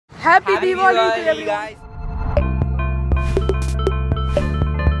Happy Diwali to everyone. Guys.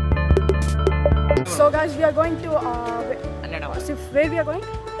 So guys, we are going to where we are going?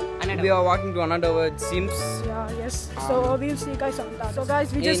 We are walking to another, it seems. Yeah, yes. So we'll see guys on that. So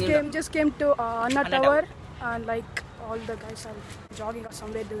guys, we just came to Anna Tower, and like all the guys are jogging or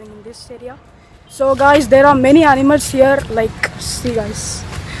somewhere doing in this area. So guys, there are many animals here. Like, see guys,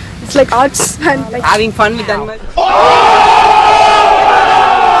 it's like arts and like having fun with animals.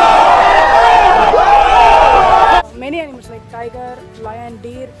 Many animals like tiger, lion,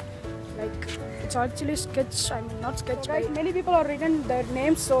 deer. Like, it's actually sketch. I mean, not sketch. Guys, many people are written their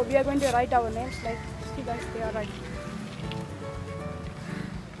names, so we are going to write our names. Like, see guys, they are right.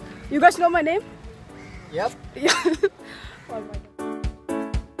 You guys know my name? Yep. Yeah. Oh my God.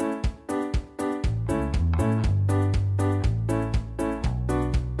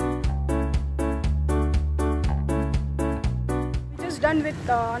 We just done with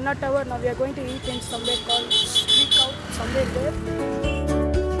Anna Tower. Now we are going to eat in somewhere called Street Out. Somewhere there.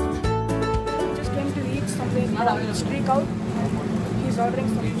 Streak out. He's ordering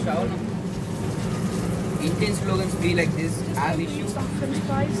something. Indian slogans be like this. As we shoot some French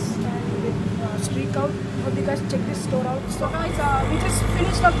fries and with streak out. Hope you guys check this store out. So guys, we just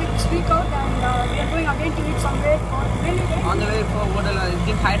finished up with streak out and we are going again to eat somewhere. On the way for what I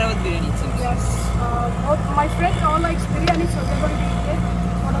think Hyderabad biryani it seems. Yes. My friends all like biryani, so we're going to eat it.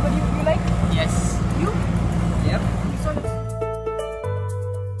 What about you? You like? Yes. You? Yep.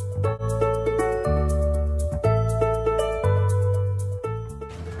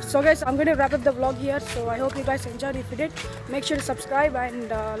 So guys, I'm going to wrap up the vlog here. So I hope you guys enjoyed. If you did, make sure to subscribe and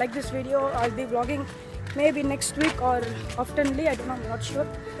like this video. I'll be vlogging maybe next week or oftenly. I don't know, I'm not sure.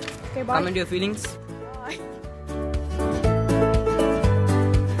 Okay, bye. Comment your feelings.